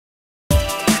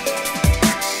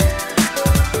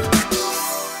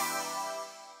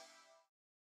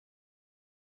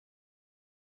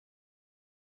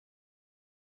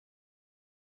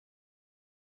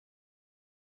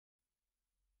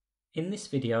In this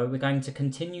video, we're going to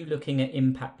continue looking at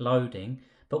impact loading,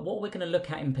 but what we're going to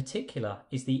look at in particular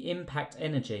is the impact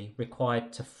energy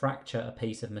required to fracture a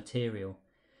piece of material.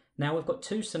 Now we've got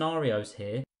two scenarios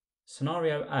here.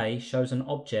 Scenario A shows an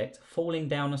object falling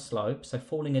down a slope, so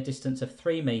falling a distance of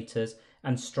 3 meters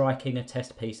and striking a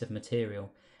test piece of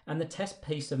material. And the test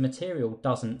piece of material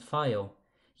doesn't fail.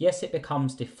 Yes, it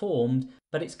becomes deformed,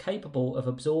 but it's capable of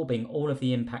absorbing all of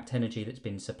the impact energy that's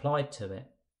been supplied to it.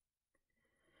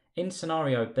 In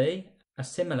scenario B, a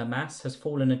similar mass has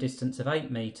fallen a distance of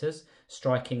 8 meters,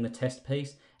 striking the test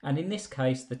piece, and in this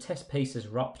case the test piece has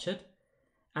ruptured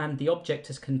and the object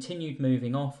has continued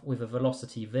moving off with a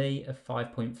velocity v of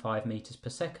 5.5 meters per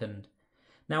second.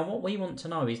 Now what we want to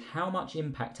know is how much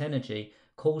impact energy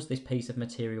caused this piece of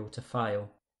material to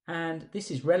fail. And this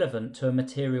is relevant to a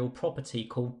material property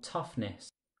called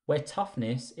toughness, where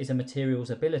toughness is a material's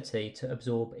ability to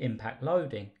absorb impact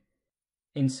loading.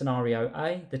 In scenario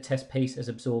A, the test piece has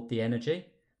absorbed the energy.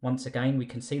 Once again, we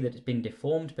can see that it's been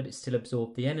deformed, but it's still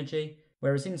absorbed the energy.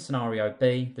 Whereas in scenario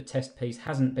B, the test piece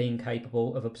hasn't been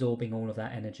capable of absorbing all of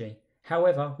that energy.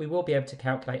 However, we will be able to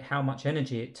calculate how much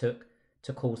energy it took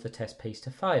to cause the test piece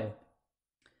to fail.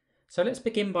 So let's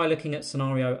begin by looking at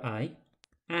scenario A.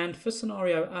 And for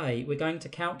scenario A, we're going to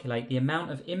calculate the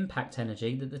amount of impact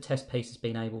energy that the test piece has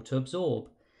been able to absorb.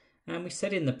 And we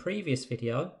said in the previous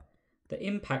video that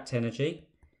impact energy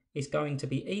is going to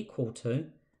be equal to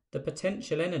the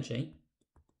potential energy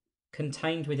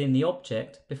contained within the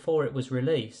object before it was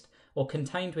released, or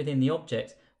contained within the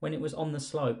object when it was on the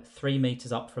slope 3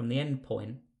 meters up from the end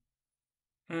point.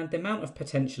 And the amount of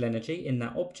potential energy in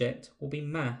that object will be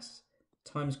mass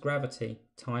times gravity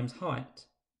times height.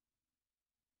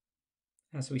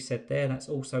 As we said there, that's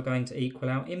also going to equal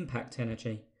our impact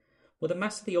energy. Well, the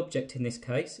mass of the object in this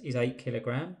case is 8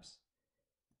 kilograms.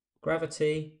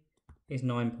 Gravity is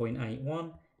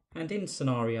 9.81, and in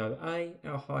scenario A,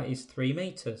 our height is 3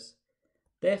 meters.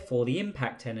 Therefore, the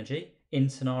impact energy in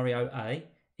scenario A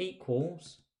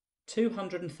equals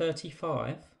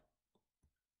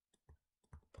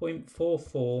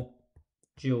 235.44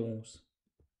 joules.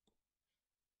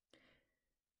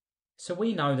 So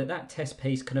we know that that test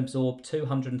piece can absorb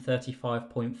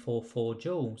 235.44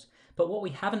 joules, but what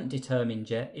we haven't determined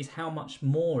yet is how much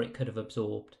more it could have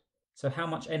absorbed. So how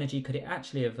much energy could it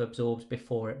actually have absorbed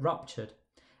before it ruptured?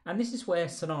 And this is where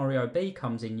scenario B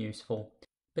comes in useful,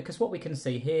 because what we can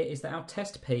see here is that our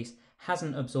test piece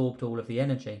hasn't absorbed all of the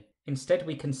energy. Instead,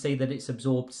 we can see that it's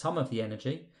absorbed some of the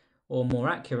energy, or more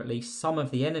accurately, some of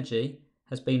the energy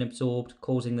has been absorbed,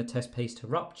 causing the test piece to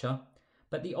rupture,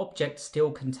 but the object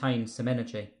still contains some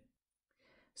energy.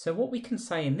 So what we can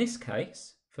say in this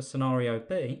case, for scenario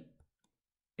B,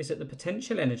 is that the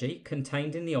potential energy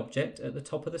contained in the object at the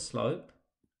top of the slope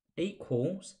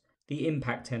equals the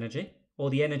impact energy,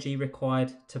 or the energy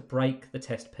required to break the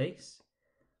test piece,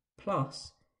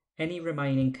 plus any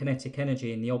remaining kinetic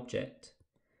energy in the object.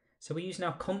 So we're using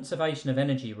our conservation of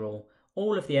energy rule.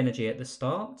 All of the energy at the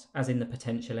start, as in the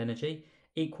potential energy,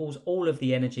 equals all of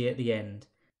the energy at the end.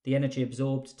 The energy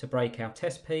absorbed to break our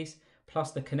test piece,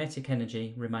 plus the kinetic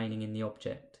energy remaining in the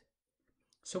object.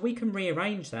 So we can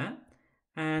rearrange that,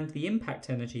 and the impact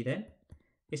energy then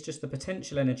is just the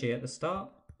potential energy at the start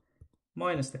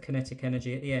minus the kinetic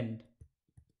energy at the end.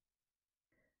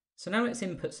 So now let's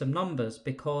input some numbers,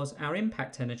 because our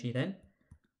impact energy then,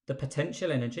 the potential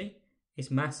energy,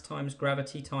 is mass times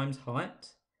gravity times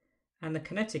height, and the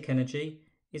kinetic energy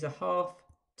is 1/2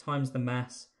 times the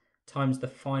mass times the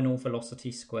final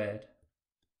velocity squared.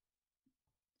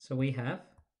 So we have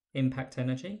impact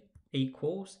energy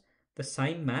equals the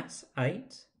same mass,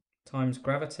 8, times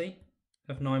gravity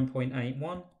of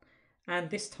 9.81,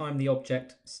 and this time the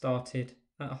object started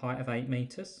at a height of 8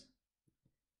 meters,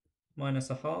 minus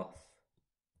 1/2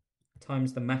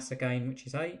 times the mass again, which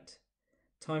is 8,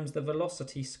 times the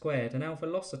velocity squared, and our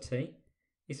velocity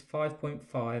is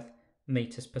 5.5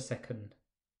 meters per second.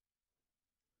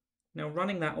 Now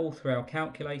running that all through our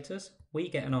calculators, we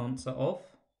get an answer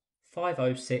of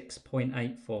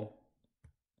 506.84.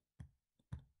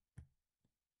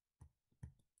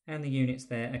 And the units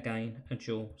there again are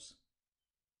joules.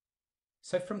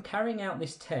 So from carrying out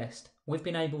this test, we've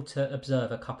been able to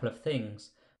observe a couple of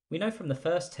things. We know from the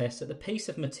first test that the piece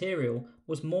of material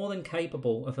was more than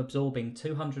capable of absorbing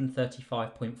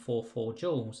 235.44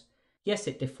 joules. Yes,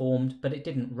 it deformed, but it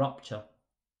didn't rupture.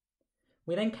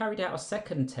 We then carried out a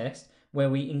second test where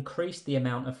we increased the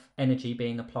amount of energy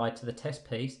being applied to the test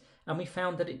piece, and we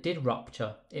found that it did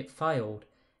rupture, it failed,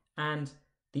 and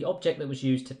the object that was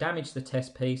used to damage the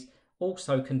test piece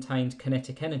also contained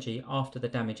kinetic energy after the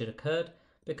damage had occurred,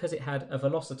 because it had a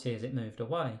velocity as it moved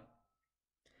away.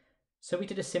 So we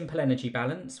did a simple energy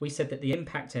balance. We said that the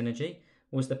impact energy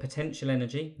was the potential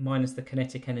energy minus the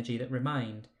kinetic energy that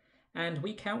remained. And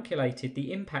we calculated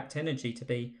the impact energy to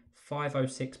be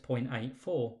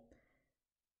 506.84.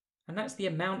 And that's the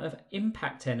amount of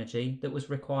impact energy that was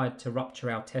required to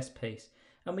rupture our test piece.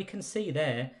 And we can see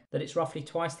there that it's roughly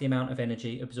twice the amount of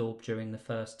energy absorbed during the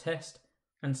first test.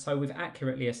 And so we've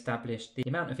accurately established the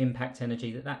amount of impact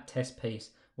energy that test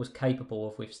piece was capable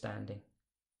of withstanding.